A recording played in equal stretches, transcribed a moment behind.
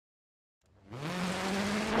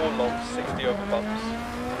long, 60 over bumps.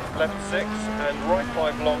 Left 6 and right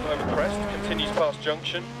 5 long over crest, continues past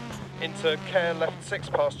junction. Into care left 6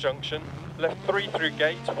 past junction. Left 3 through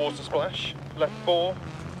gate, water splash. Left 4.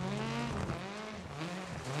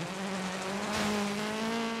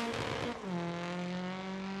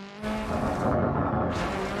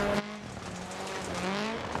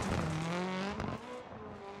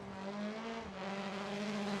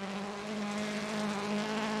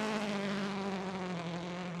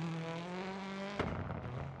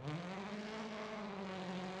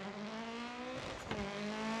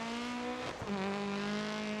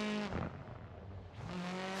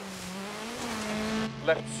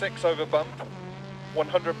 Left 6 over bump,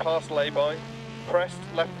 100 past lay-by, crest,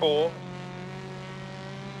 left 4,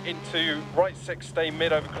 into right 6 stay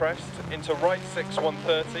mid over crest, into right 6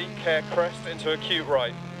 130, care crest, into acute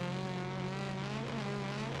right.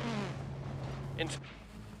 Into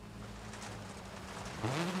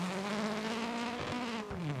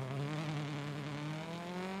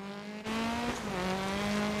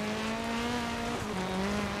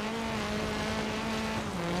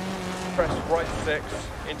crest right 6,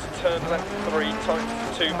 into turn left 3,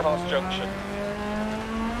 tightens to 2 past junction.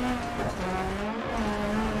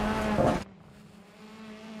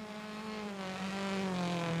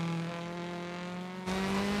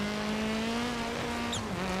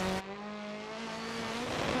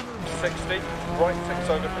 Right 6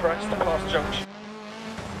 over crest, past junction.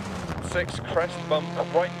 6 crest bump,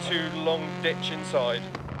 right 2 long ditch inside.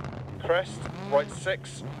 Crest, right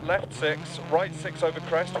 6, left 6, right 6 over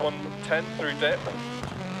crest, 110 through dip.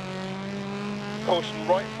 Caution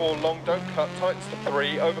right 4 long, don't cut, tightens to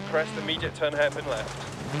 3, over crest, immediate turn hairpin left.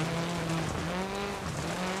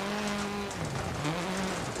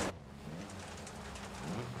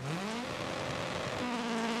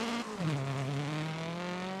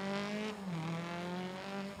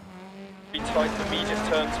 Be tight, immediate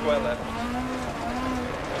turn square left.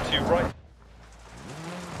 To right.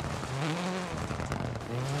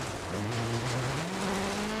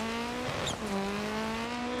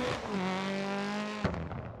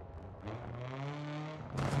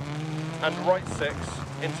 And right 6,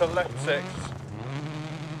 into left 6,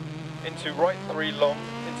 into right 3 long,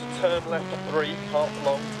 into turn left 3, half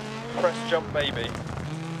long, crest jump maybe.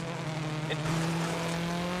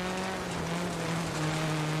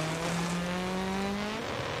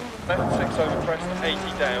 Left 6 over crest, 80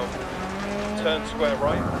 down, turn square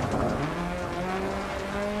right.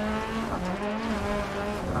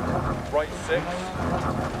 Right 6.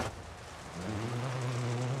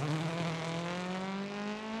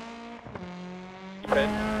 Pin.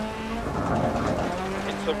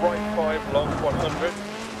 Into right 5 long, 100.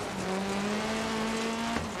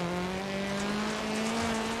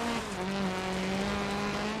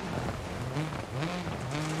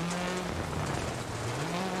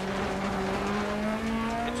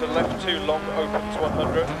 Into left 2 long, open to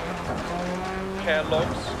 100. Care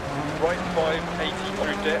logs. Right 5, 80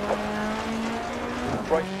 through dip.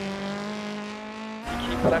 Right.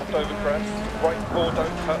 Keep left over crest. Right 4,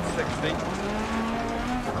 don't cut, 60.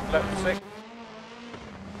 Left 6.